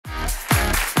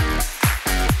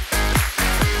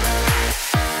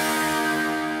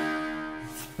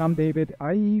I'm David.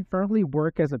 I currently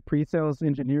work as a pre-sales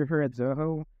engineer here at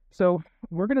Zoho. So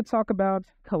we're going to talk about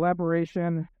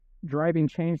collaboration, driving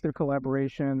change through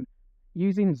collaboration,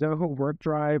 using Zoho Work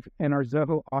Drive and our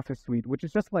Zoho Office Suite, which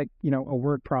is just like, a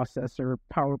word processor,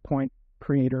 PowerPoint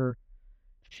creator,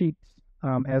 sheets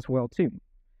as well too.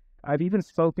 I've even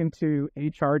spoken to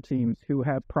HR teams who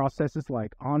have processes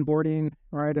like onboarding,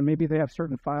 right? And maybe they have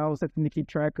certain files that they need to keep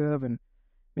track of, and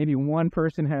maybe one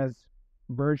person has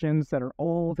versions that are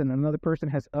old and another person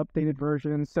has updated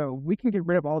versions. So we can get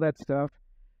rid of all that stuff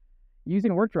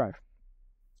using Work Drive.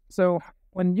 So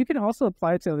when you can also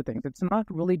apply it to other things, it's not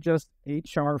really just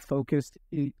HR focused.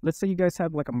 Let's say you guys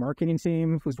have like a marketing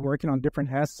team who's working on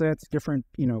different assets, different,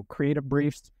 creative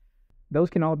briefs. Those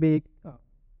can all be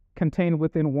contained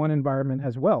within one environment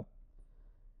as well.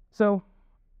 So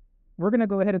we're going to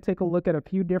go ahead and take a look at a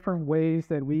few different ways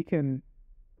that we can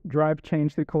drive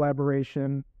change through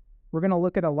collaboration. We're going to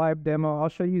look at a live demo. I'll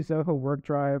show you Zoho Work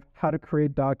Drive, how to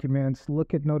create documents,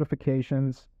 look at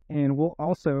notifications, and we'll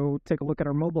also take a look at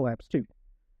our mobile apps too.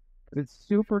 It's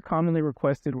super commonly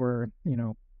requested where,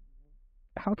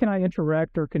 how can I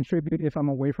interact or contribute if I'm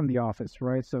away from the office,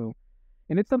 right? So,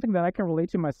 and it's something that I can relate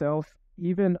to myself.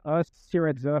 Even us here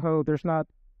at Zoho,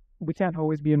 we can't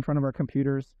always be in front of our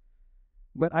computers.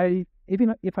 But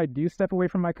even if I do step away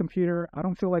from my computer, I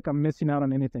don't feel like I'm missing out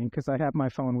on anything because I have my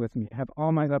phone with me. I have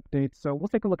all my updates. So we'll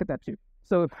take a look at that too.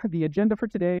 So the agenda for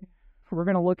today, we're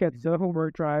going to look at Zoho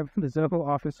Work Drive, the Zoho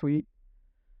Office Suite.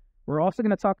 We're also going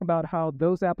to talk about how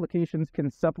those applications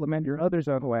can supplement your other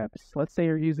Zoho apps. Let's say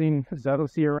you're using Zoho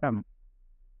CRM.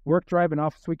 Work Drive and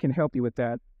Office Suite can help you with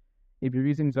that. If you're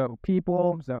using Zoho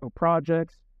People, Zoho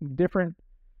Projects, different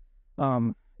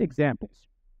examples.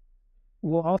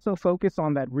 We'll also focus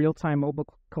on that real-time mobile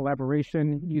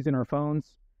collaboration using our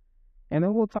phones. And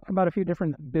then we'll talk about a few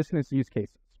different business use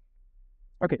cases.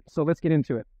 Okay, so let's get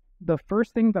into it. The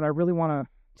first thing that I really want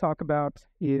to talk about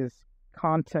is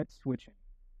context switching.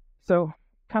 So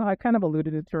I kind of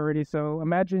alluded to it already. So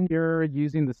imagine you're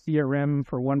using the CRM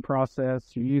for one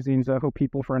process, you're using Zoho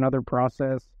People for another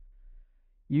process,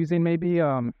 using maybe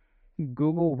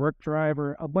Google Work Drive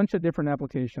or a bunch of different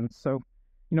applications. So,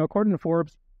 according to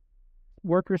Forbes,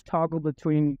 workers toggle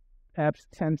between apps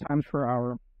 10 times per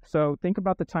hour. So think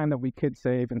about the time that we could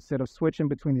save instead of switching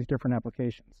between these different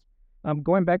applications.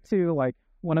 Going back to like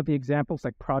one of the examples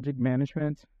like project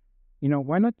management,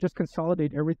 why not just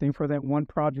consolidate everything for that one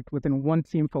project within one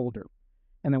team folder?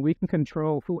 And then we can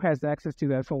control who has access to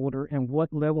that folder and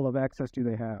what level of access do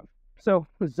they have. So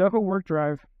Zoho Work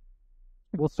Drive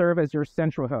will serve as your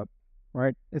central hub,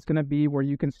 right? It's going to be where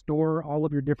you can store all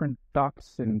of your different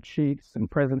docs and sheets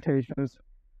and presentations,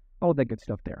 all that good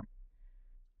stuff there.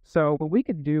 So what we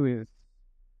could do is,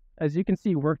 as you can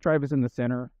see, Work Drive is in the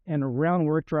center, and around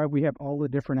Work Drive, we have all the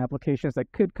different applications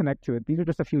that could connect to it. These are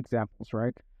just a few examples,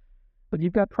 right? But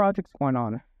you've got projects going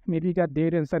on. Maybe you got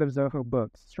data inside of Zoho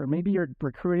Books, or maybe you're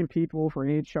recruiting people for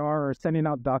HR or sending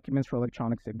out documents for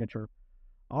electronic signature.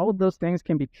 All of those things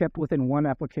can be kept within one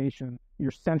application,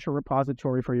 your central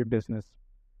repository for your business,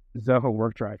 Zoho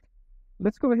Work Drive.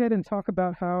 Let's go ahead and talk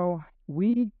about how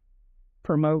we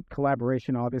promote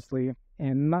collaboration, obviously,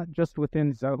 and not just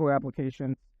within Zoho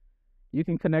applications. You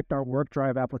can connect our Work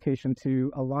Drive application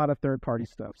to a lot of third-party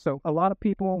stuff. So a lot of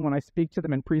people, when I speak to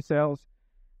them in pre-sales,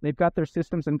 they've got their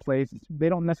systems in place. They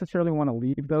don't necessarily want to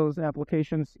leave those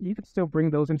applications. You can still bring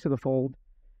those into the fold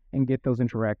and get those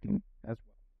interacting as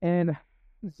well. And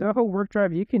Zoho Work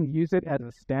Drive, you can use it as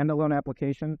a standalone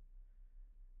application,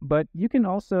 but you can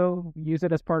also use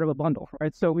it as part of a bundle,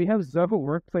 right? So we have Zoho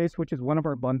Workplace, which is one of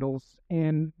our bundles,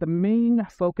 and the main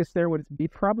focus there would be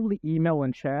probably email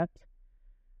and chat,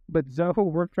 but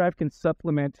Zoho Work Drive can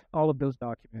supplement all of those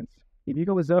documents. If you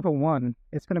go with Zoho One,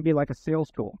 it's going to be like a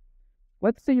sales tool.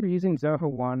 Let's say you're using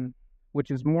Zoho One, which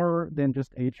is more than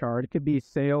just HR. It could be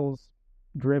sales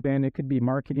driven, it could be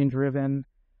marketing driven,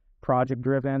 project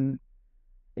driven.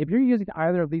 If you're using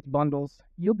either of these bundles,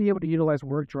 you'll be able to utilize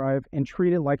Work Drive and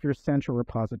treat it like your central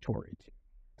repository.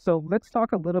 So let's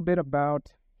talk a little bit about,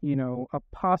 a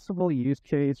possible use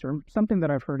case or something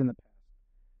that I've heard in the past.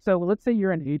 So let's say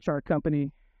you're an HR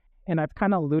company, and I've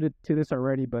kind of alluded to this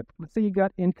already, but let's say you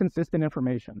got inconsistent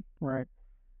information, right?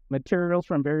 Materials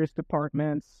from various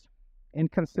departments,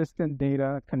 inconsistent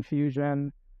data,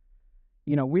 confusion.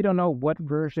 We don't know what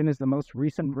version is the most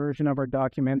recent version of our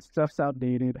document. Stuff's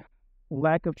outdated.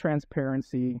 Lack of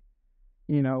transparency.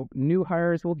 New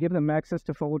hires will give them access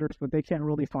to folders, but they can't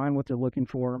really find what they're looking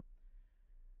for.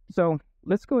 So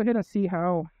let's go ahead and see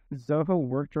how Zoho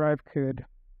Work Drive could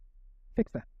fix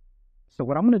that. So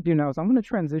what I'm going to do now is I'm going to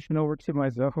transition over to my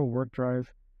Zoho Work Drive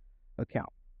account.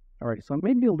 All right, so it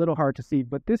may be a little hard to see,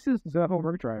 but this is Zoho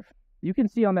Work Drive. You can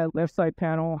see on that left side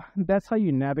panel, that's how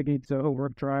you navigate Zoho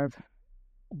Work Drive.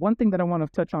 One thing that I want to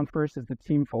touch on first is the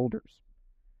team folders.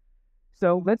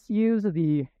 So let's use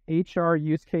the HR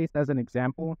use case as an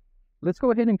example. Let's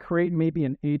go ahead and create maybe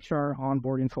an HR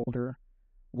onboarding folder.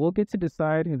 We'll get to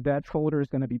decide if that folder is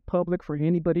going to be public for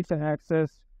anybody to access,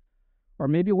 or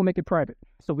maybe we'll make it private,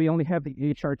 so we only have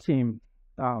the HR team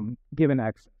given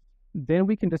access. Then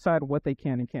we can decide what they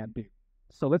can and can't do.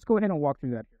 So let's go ahead and walk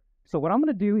through that here. So what I'm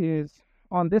going to do is,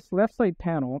 on this left side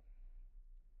panel,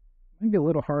 maybe a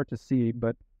little hard to see,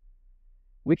 but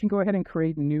we can go ahead and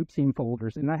create new team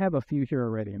folders, and I have a few here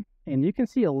already. And you can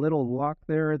see a little lock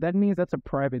there. That means that's a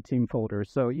private team folder,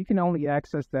 so you can only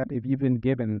access that if you've been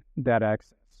given that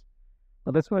access.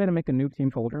 But let's go ahead and make a new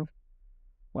team folder.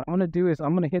 What I'm going to do is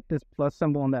I'm going to hit this plus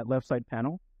symbol on that left side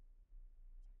panel,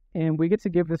 and we get to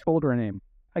give this folder a name.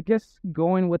 I guess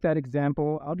going with that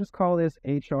example, I'll just call this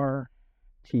HR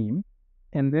team,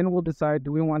 and then we'll decide,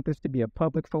 do we want this to be a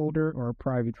public folder or a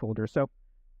private folder? So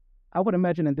I would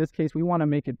imagine in this case, we want to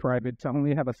make it private to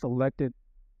only have a selected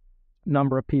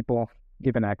number of people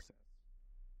given access.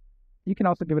 You can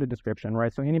also give it a description,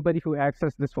 right? So anybody who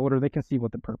accesses this folder, they can see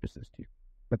what the purpose is too,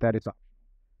 but that is optional.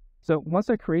 So once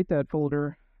I create that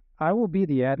folder, I will be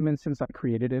the admin since I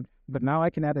created it, but now I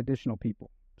can add additional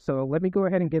people. So let me go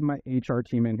ahead and get my HR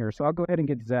team in here. So I'll go ahead and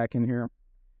get Zach in here.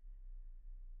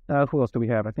 Who else do we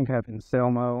have? I think I have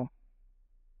Anselmo,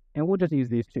 and we'll just use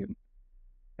these two.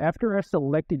 After I've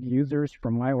selected users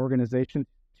from my organization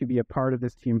to be a part of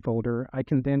this team folder, I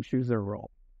can then choose their role.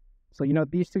 So,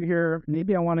 these two here,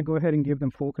 maybe I want to go ahead and give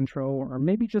them full control, or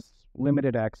maybe just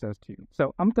limited access to.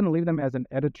 So I'm going to leave them as an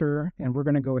editor, and we're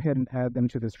going to go ahead and add them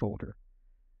to this folder.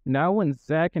 Now when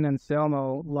Zach and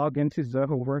Anselmo log into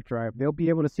Zoho Work Drive, they'll be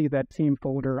able to see that team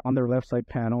folder on their left side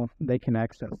panel. They can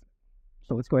access it.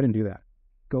 So let's go ahead and do that.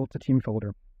 Go to team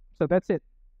folder. So that's it.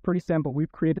 Pretty simple.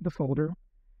 We've created the folder.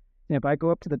 And if I go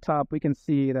up to the top, we can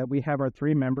see that we have our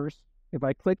 3 members. If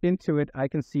I click into it, I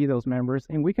can see those members,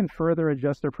 and we can further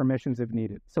adjust their permissions if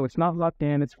needed. So it's not locked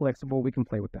in, it's flexible, we can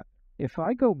play with that. If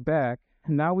I go back,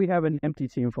 now we have an empty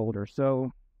team folder.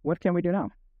 So what can we do now?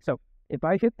 So if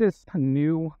I hit this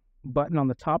new button on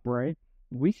the top right,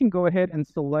 we can go ahead and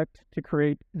select to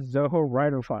create Zoho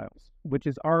writer files, which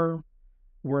is our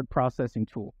word processing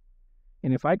tool.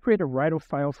 And if I create a writer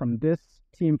file from this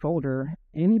team folder,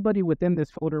 anybody within this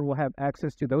folder will have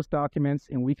access to those documents,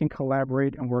 and we can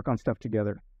collaborate and work on stuff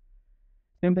together.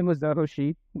 Same thing with Zoho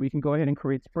Sheet. We can go ahead and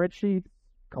create spreadsheets,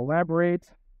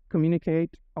 collaborate,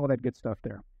 communicate, all that good stuff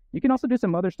there. You can also do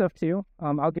some other stuff too.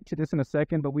 I'll get to this in a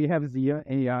second, but we have Zia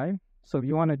AI. So if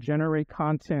you want to generate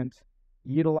content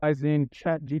utilizing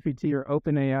ChatGPT or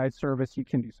OpenAI service, you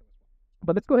can do so.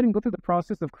 But let's go ahead and go through the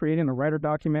process of creating a writer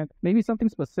document, maybe something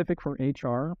specific for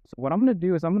HR. So what I'm going to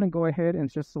do is I'm going to go ahead and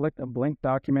just select a blank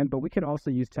document, but we could also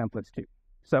use templates too.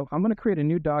 So I'm going to create a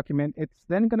new document. It's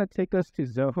then going to take us to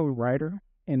Zoho Writer,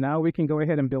 and now we can go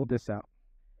ahead and build this out.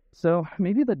 So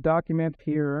maybe the document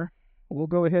here, we'll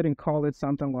go ahead and call it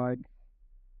something like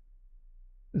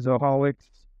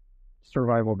Zoholic's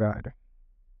Survival Guide,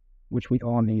 which we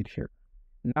all need here.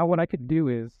 Now what I could do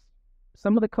is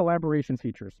some of the collaboration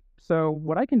features. So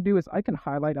what I can do is I can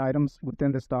highlight items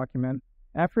within this document.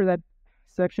 After that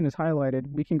section is highlighted,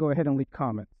 we can go ahead and leave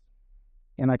comments.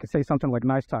 And I can say something like,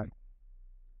 nice time.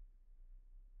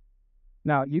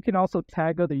 Now, you can also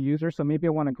tag other users. So maybe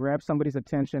I want to grab somebody's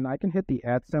attention. I can hit the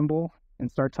 @ symbol and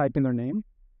start typing their name.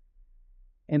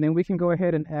 And then we can go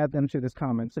ahead and add them to this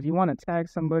comment. So if you want to tag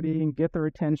somebody and get their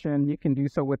attention, you can do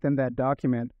so within that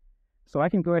document. So I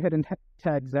can go ahead and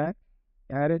tag Zach.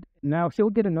 Added. Now he'll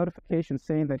get a notification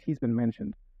saying that he's been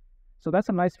mentioned. So that's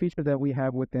a nice feature that we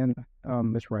have within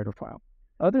this writer file.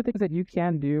 Other things that you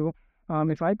can do,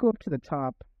 if I go up to the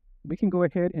top, we can go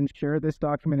ahead and share this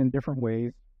document in different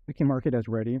ways. We can mark it as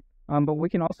ready. But what we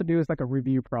can also do is like a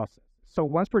review process. So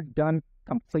once we're done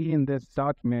completing this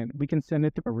document, we can send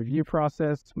it through a review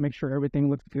process, make sure everything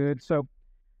looks good. So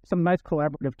some nice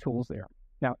collaborative tools there.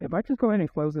 Now, if I just go ahead and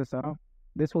close this out,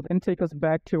 this will then take us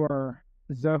back to our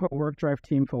Zoho Work Drive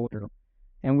team folder,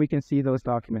 and we can see those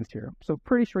documents here. So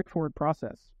pretty straightforward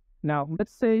process. Now,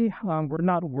 let's say we're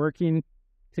not working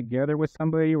together with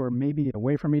somebody or maybe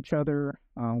away from each other.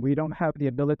 We don't have the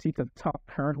ability to talk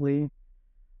currently.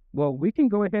 Well, we can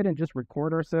go ahead and just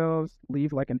record ourselves,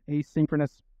 leave like an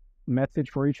asynchronous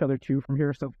message for each other too from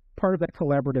here. So part of that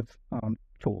collaborative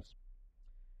tools.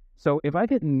 So if I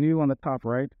hit new on the top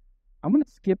right, I'm going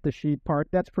to skip the sheet part.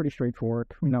 That's pretty straightforward.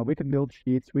 We could build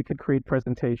sheets, we could create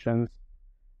presentations,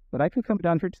 but I can come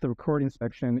down here to the recording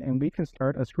section and we can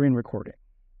start a screen recording.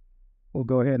 We'll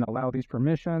go ahead and allow these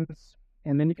permissions.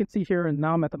 And then you can see here, and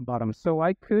now I'm at the bottom. So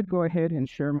I could go ahead and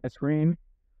share my screen.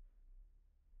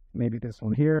 Maybe this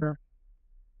one here.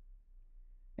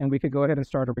 And we could go ahead and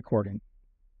start a recording.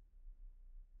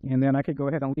 And then I could go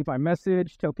ahead and leave my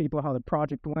message, tell people how the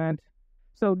project went.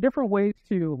 So different ways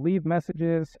to leave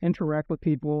messages, interact with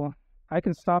people. I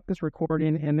can stop this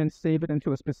recording and then save it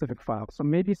into a specific file. So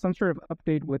maybe some sort of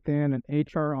update within an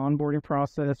HR onboarding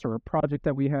process or a project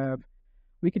that we have.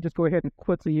 We could just go ahead and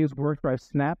quickly use WorkDrive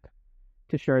Snap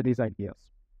to share these ideas.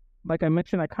 Like I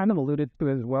mentioned, I kind of alluded to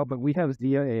it as well, but we have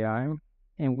Zia AI,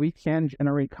 and we can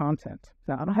generate content.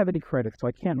 Now, I don't have any credit, so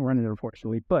I can't run it,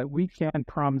 unfortunately, but we can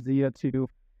prompt Zia to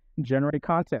generate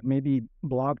content, maybe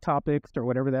blog topics or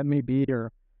whatever that may be,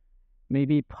 or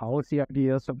maybe policy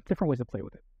ideas, so different ways to play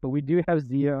with it. But we do have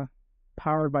Zia,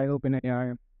 powered by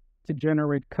OpenAI, to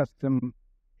generate custom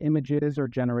images or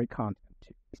generate content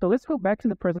too. So let's go back to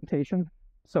the presentation.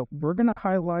 So we're going to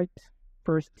highlight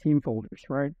first team folders,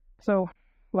 right? So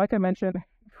like I mentioned,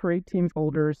 create team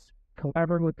folders,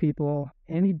 collaborate with people.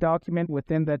 Any document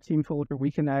within that team folder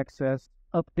we can access,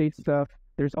 update stuff.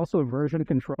 There's also a version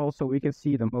control, so we can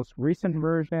see the most recent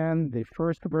version, the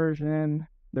first version.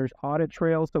 There's audit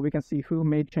trails, so we can see who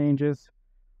made changes,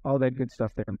 all that good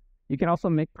stuff there. You can also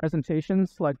make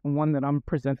presentations like the one that I'm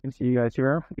presenting to you guys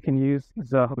here. We can use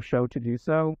Zoho Show to do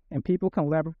so, and people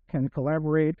can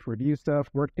collaborate, review stuff,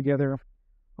 work together,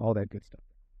 all that good stuff.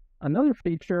 Another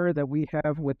feature that we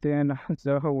have within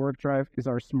Zoho WorkDrive is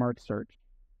our Smart Search.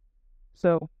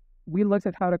 So we looked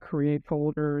at how to create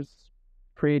folders,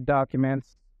 create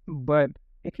documents, but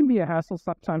it can be a hassle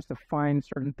sometimes to find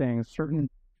certain things, certain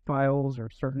files or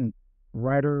certain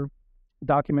writer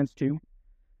documents too.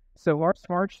 So our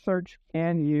Smart Search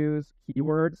can use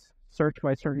keywords, search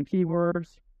by certain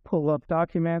keywords, pull up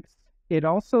documents. It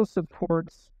also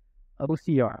supports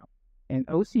OCR. And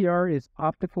OCR is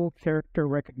optical character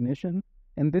recognition.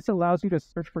 And this allows you to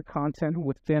search for content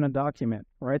within a document,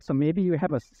 right? So maybe you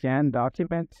have a scanned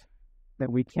document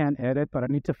that we can't edit, but I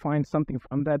need to find something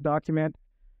from that document.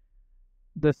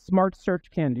 The Smart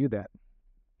Search can do that.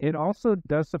 It also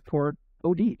does support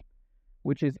OD,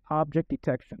 which is object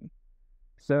detection.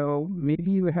 So maybe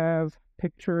you have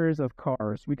pictures of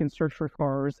cars. We can search for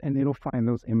cars and it'll find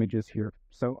those images here.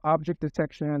 So object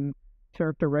detection,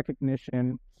 character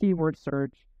recognition, keyword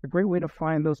search, a great way to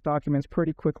find those documents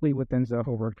pretty quickly within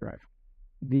Zoho WorkDrive.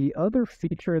 The other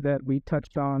feature that we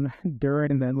touched on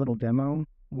during that little demo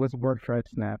was WorkDrive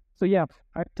Snap. So yeah,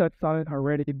 I touched on it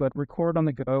already, but record on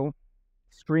the go,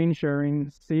 screen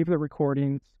sharing, save the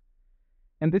recordings.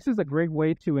 And this is a great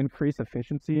way to increase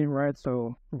efficiency, right?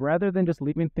 So rather than just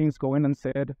leaving things going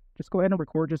unsaid, just go ahead and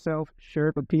record yourself, share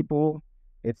it with people,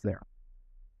 it's there.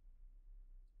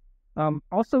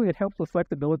 Also, it helps with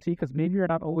flexibility because maybe you're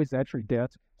not always at your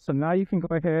desk. So now you can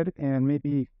go ahead and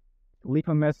maybe leave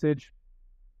a message,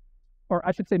 or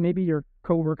I should say maybe your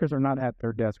coworkers are not at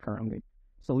their desk currently.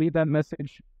 So leave that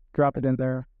message, drop it in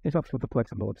there. It helps with the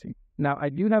flexibility. Now, I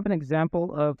do have an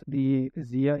example of the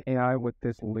Zia AI with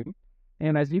this loop.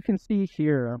 And as you can see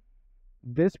here,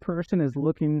 this person is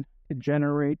looking to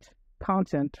generate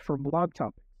content for blog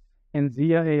topics. And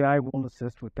Zia AI will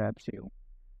assist with that too.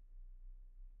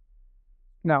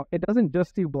 Now, it doesn't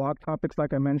just do blog topics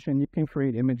like I mentioned. You can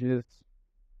create images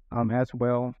as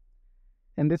well.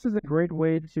 And this is a great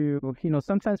way to,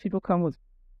 sometimes people come with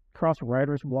cross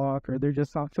writer's block or they're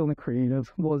just not feeling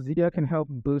creative. Well, Zia can help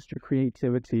boost your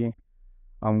creativity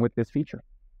with this feature.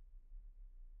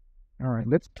 All right,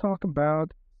 let's talk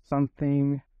about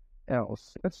something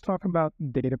else. Let's talk about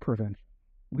data prevention.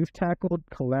 We've tackled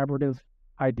collaborative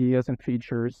ideas and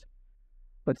features,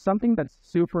 but something that's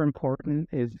super important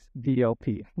is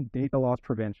DLP, data loss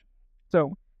prevention.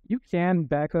 So you can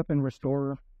back up and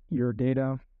restore your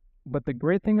data, but the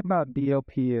great thing about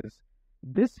DLP is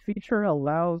this feature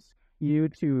allows you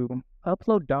to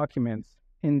upload documents,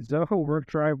 and Zoho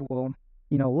WorkDrive will,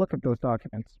 look at those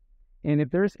documents. And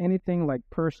if there's anything like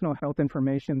personal health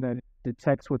information that it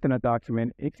detects within a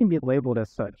document, it can be labeled as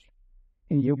such.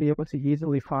 And you'll be able to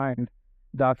easily find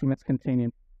documents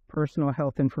containing personal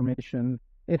health information.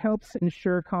 It helps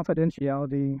ensure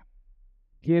confidentiality,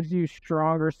 gives you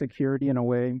stronger security in a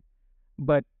way,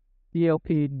 but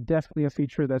DLP definitely a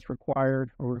feature that's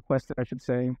required, or requested, I should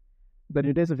say, but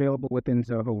it is available within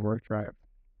Zoho WorkDrive.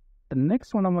 The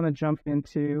next one I'm going to jump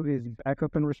into is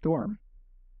backup and restore.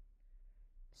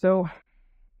 So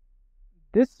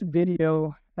this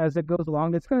video, as it goes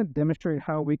along, it's going to demonstrate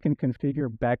how we can configure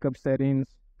backup settings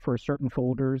for certain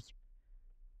folders.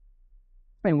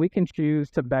 And we can choose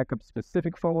to back up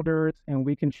specific folders, and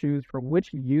we can choose for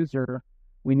which user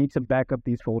we need to back up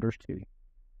these folders to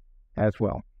as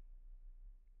well.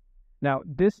 Now,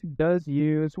 this does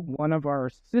use one of our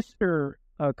sister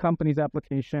company's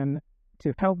application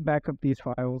to help back up these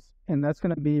files, and that's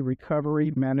going to be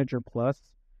Recovery Manager Plus,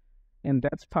 and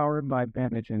that's powered by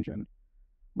Vantage Engine.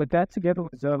 With that together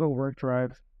with Zoho Work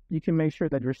Drive, you can make sure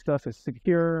that your stuff is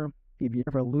secure. If you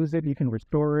ever lose it, you can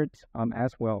restore it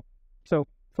as well. So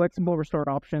flexible restore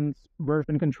options,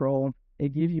 version control,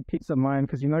 it gives you peace of mind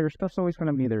because you know your stuff's always going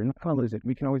to be there. You're not going to lose it.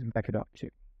 We can always back it up too.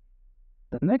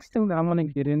 The next thing that I'm going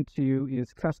to get into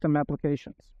is custom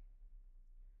applications.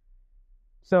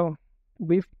 So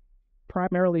we've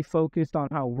primarily focused on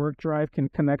how Work Drive can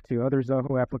connect to other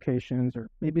Zoho applications or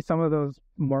maybe some of those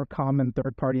more common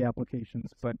third-party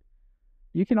applications, but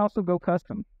you can also go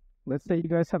custom. Let's say you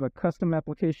guys have a custom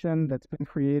application that's been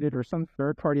created or some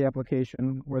third-party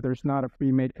application where there's not a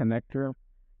pre-made connector.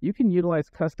 You can utilize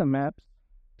custom apps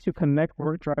to connect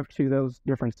Work Drive to those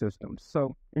different systems.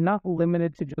 So you're not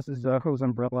limited to just Zoho's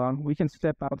umbrella. We can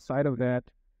step outside of that,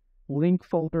 link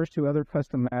folders to other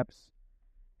custom apps,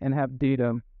 and have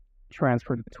data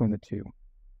transferred between the two.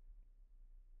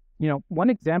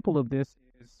 One example of this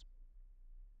is,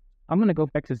 I'm going to go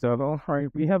back to Zoho. All right,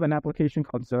 we have an application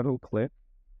called Zoho Click.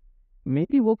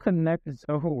 Maybe we'll connect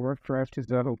Zoho Work Drive to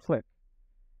Zoho Click.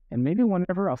 And maybe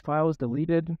whenever a file is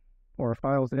deleted or a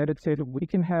file is edited, we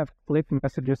can have Click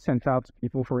messages sent out to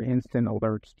people for instant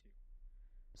alerts.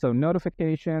 So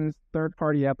notifications,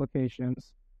 third-party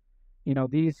applications,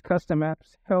 these custom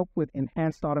apps help with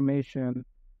enhanced automation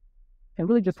and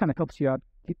really just kind of helps you out,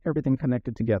 get everything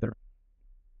connected together.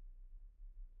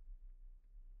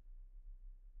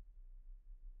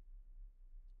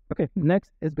 Okay,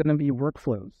 next is going to be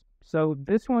workflows. So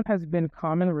this one has been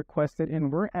commonly requested,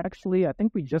 and I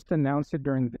think we just announced it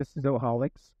during this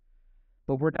Zoholics,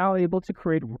 but we're now able to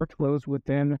create workflows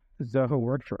within Zoho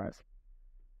Work Drive.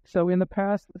 So in the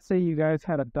past, let's say you guys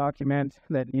had a document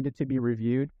that needed to be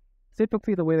reviewed.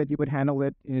 Typically, the way that you would handle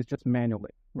it is just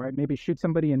manually, right? Maybe shoot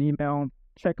somebody an email,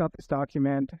 check out this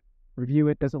document, review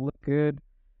it. Does it look good?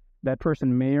 That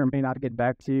person may or may not get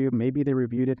back to you. Maybe they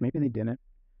reviewed it, maybe they didn't.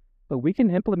 But we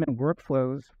can implement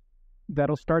workflows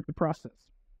that'll start the process,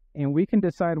 and we can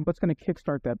decide what's going to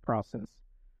kickstart that process.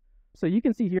 So you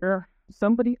can see here,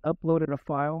 somebody uploaded a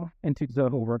file into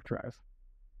Zoho Work Drive.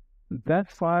 That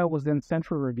file was then sent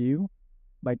for review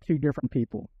by two different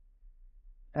people.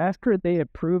 After they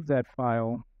approved that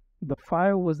file, the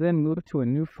file was then moved to a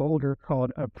new folder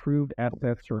called Approved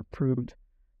Assets or Approved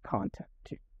Content.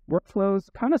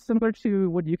 Workflows, kind of similar to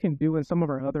what you can do in some of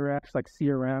our other apps like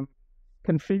CRM.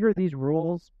 Configure these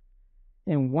rules,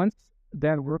 and once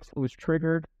that workflow is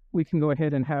triggered, we can go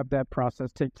ahead and have that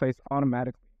process take place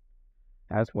automatically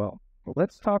as well.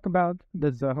 Let's talk about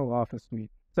the Zoho Office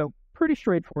Suite. So pretty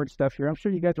straightforward stuff here. I'm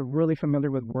sure you guys are really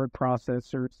familiar with word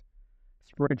processors,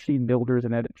 spreadsheet builders,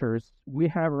 and editors. We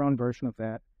have our own version of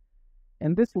that.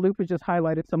 And this loop has just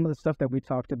highlighted some of the stuff that we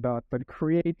talked about, but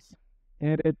create,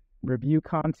 edit, review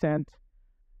content.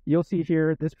 You'll see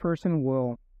here, this person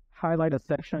will highlight a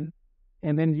section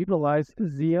and then utilize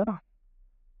Zia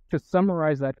to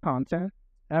summarize that content.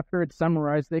 After it's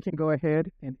summarized, they can go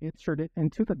ahead and insert it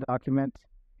into the document.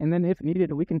 And then if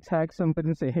needed, we can tag somebody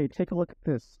and say, hey, take a look at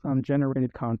this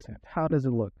generated content. How does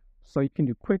it look? So you can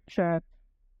do quick chat,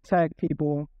 tag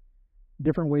people,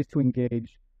 different ways to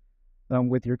engage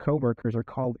with your coworkers or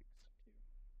colleagues.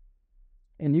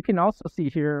 And you can also see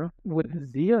here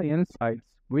with Zia Insights,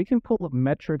 we can pull up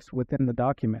metrics within the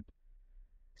document.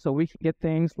 So we can get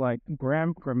things like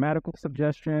grammatical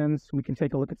suggestions. We can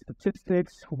take a look at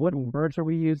statistics. What words are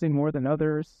we using more than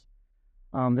others?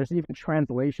 There's even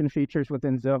translation features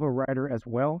within Zoho Writer as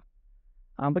well.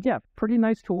 But yeah, pretty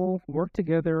nice tool. Work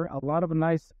together. A lot of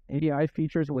nice AI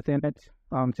features within it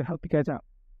to help you guys out.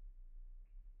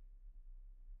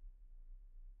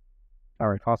 All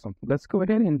right, awesome. Let's go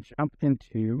ahead and jump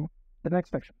into the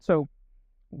next section. So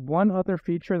one other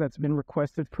feature that's been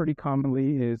requested pretty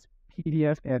commonly is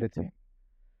PDF editing.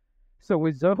 So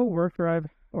with Zoho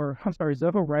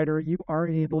Zoho Writer, you are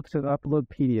able to upload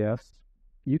PDFs.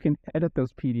 You can edit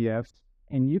those PDFs,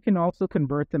 and you can also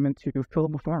convert them into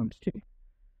fillable forms too.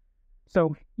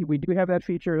 So we do have that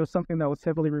feature. It was something that was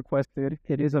heavily requested.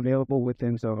 It is available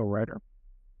within Zoho Writer.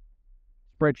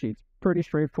 Spreadsheets, pretty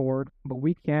straightforward, but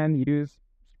we can use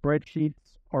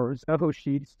spreadsheets or Zoho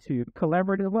Sheets to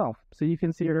collaborate as well. So you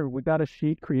can see here, we got a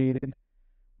sheet created.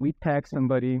 We tag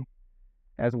somebody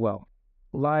as well.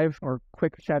 Live or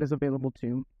quick chat is available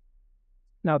too.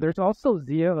 Now, there's also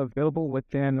Zia available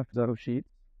within Zoho Sheets.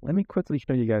 Let me quickly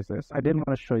show you guys this. I did want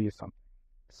to show you something.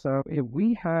 So if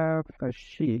we have a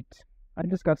sheet, I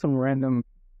just got some random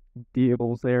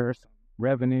deals there, some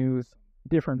revenues,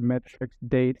 different metrics,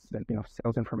 dates, and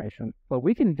sales information. What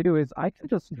we can do is I can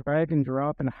just drag and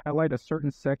drop and highlight a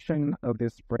certain section of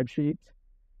this spreadsheet.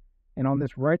 And on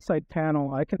this right side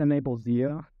panel, I can enable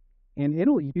Zia, and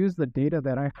it'll use the data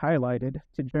that I highlighted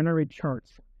to generate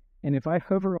charts. And if I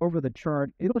hover over the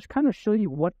chart, it'll kind of show you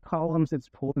what columns it's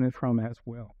pulling it from as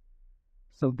well.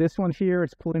 So this one here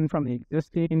is pulling from the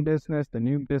existing business, the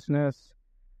new business,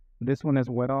 this one as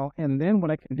well. And then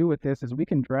what I can do with this is we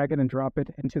can drag it and drop it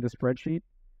into the spreadsheet.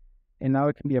 And now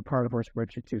it can be a part of our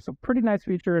spreadsheet too. So pretty nice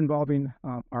feature involving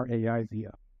our AI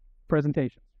Zia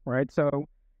presentations, right? So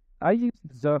I used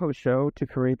Zoho Show to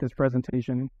create this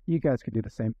presentation. You guys could do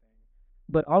the same thing.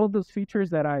 But all of those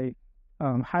features that I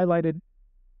highlighted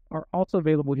are also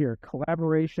available here.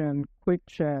 Collaboration, quick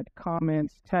chat,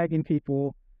 comments, tagging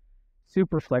people,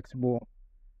 super flexible.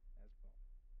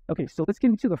 Okay, so let's get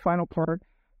into the final part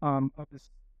of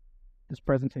this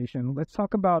presentation. Let's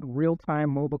talk about real-time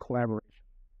mobile collaboration.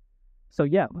 So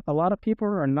yeah, a lot of people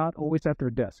are not always at their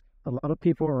desk. A lot of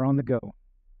people are on the go.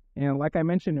 And like I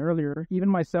mentioned earlier, even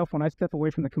myself, when I step away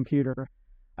from the computer,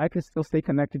 I can still stay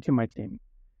connected to my team.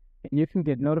 And you can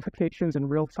get notifications in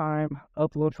real time,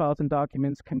 upload files and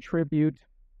documents, contribute,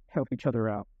 help each other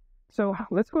out. So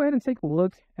let's go ahead and take a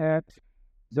look at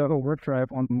Zoho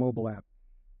WorkDrive on the mobile app.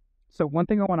 So one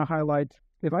thing I want to highlight,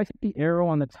 if I hit the arrow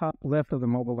on the top left of the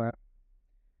mobile app,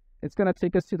 it's going to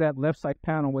take us to that left side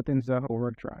panel within Zoho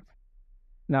WorkDrive.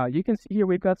 Now you can see here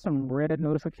we've got some red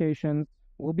notifications.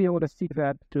 We'll be able to see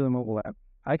that through the mobile app.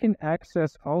 I can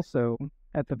access also,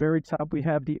 at the very top, we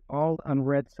have the all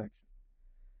unread section.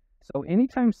 So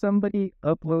anytime somebody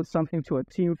uploads something to a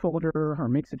team folder or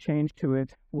makes a change to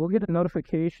it, we'll get a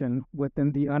notification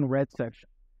within the unread section.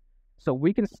 So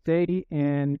we can stay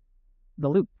in the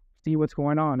loop, see what's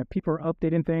going on. If people are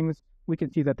updating things, we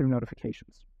can see that through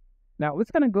notifications. Now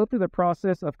let's kind of go through the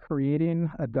process of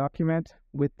creating a document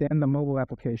within the mobile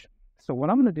application. So what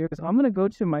I'm going to do is I'm going to go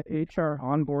to my HR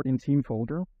onboarding team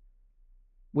folder.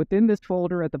 Within this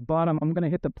folder at the bottom, I'm going to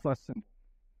hit the plus symbol.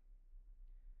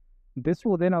 This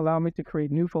will then allow me to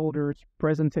create new folders,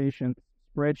 presentations,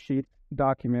 spreadsheets,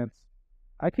 documents.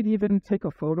 I could even take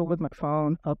a photo with my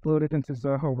phone, upload it into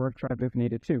Zoho WorkDrive if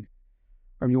needed too.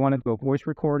 Or if you want to do a voice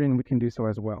recording, we can do so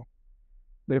as well.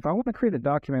 But if I want to create a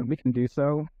document, we can do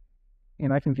so,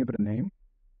 and I can give it a name,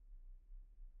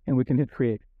 and we can hit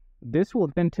create. This will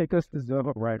then take us to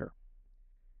Zoho Writer.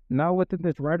 Now within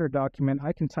this Writer document,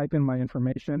 I can type in my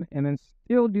information and then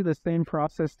still do the same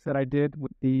process that I did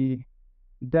with the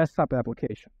desktop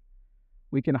application.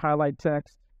 We can highlight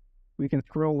text, we can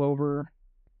scroll over,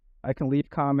 I can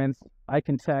leave comments, I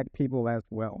can tag people as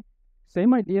well.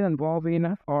 Same idea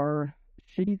involving our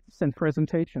sheets and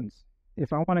presentations.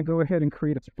 If I want to go ahead and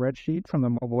create a spreadsheet from the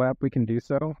mobile app, we can do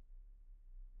so.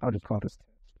 I'll just call this text.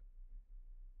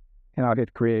 And I'll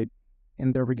hit create.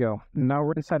 And there we go. Now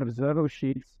we're inside of Zoho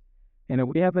Sheets. And if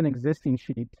we have an existing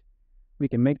sheet, we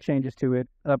can make changes to it,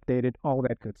 update it, all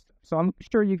that good stuff. So I'm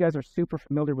sure you guys are super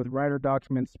familiar with Writer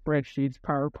documents, spreadsheets,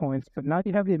 PowerPoints, but now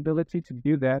you have the ability to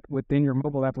do that within your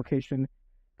mobile application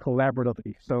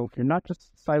collaboratively. So if you're not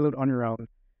just siloed on your own,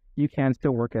 you can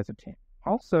still work as a team.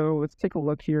 Also, let's take a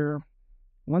look here.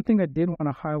 One thing I did want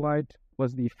to highlight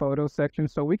was the photo section.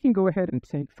 So we can go ahead and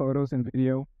take photos and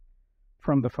video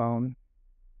from the phone.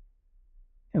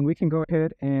 And we can go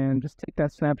ahead and just take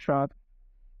that snapshot.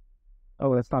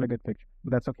 Oh, that's not a good picture,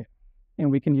 but that's okay. And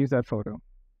we can use that photo.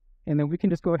 And then we can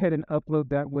just go ahead and upload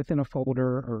that within a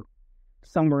folder or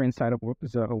somewhere inside of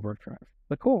Zoho WorkDrive.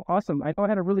 But cool, awesome. I know I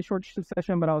had a really short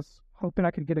session, but I was hoping I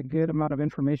could get a good amount of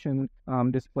information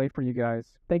displayed for you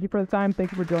guys. Thank you for the time.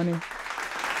 Thank you for joining.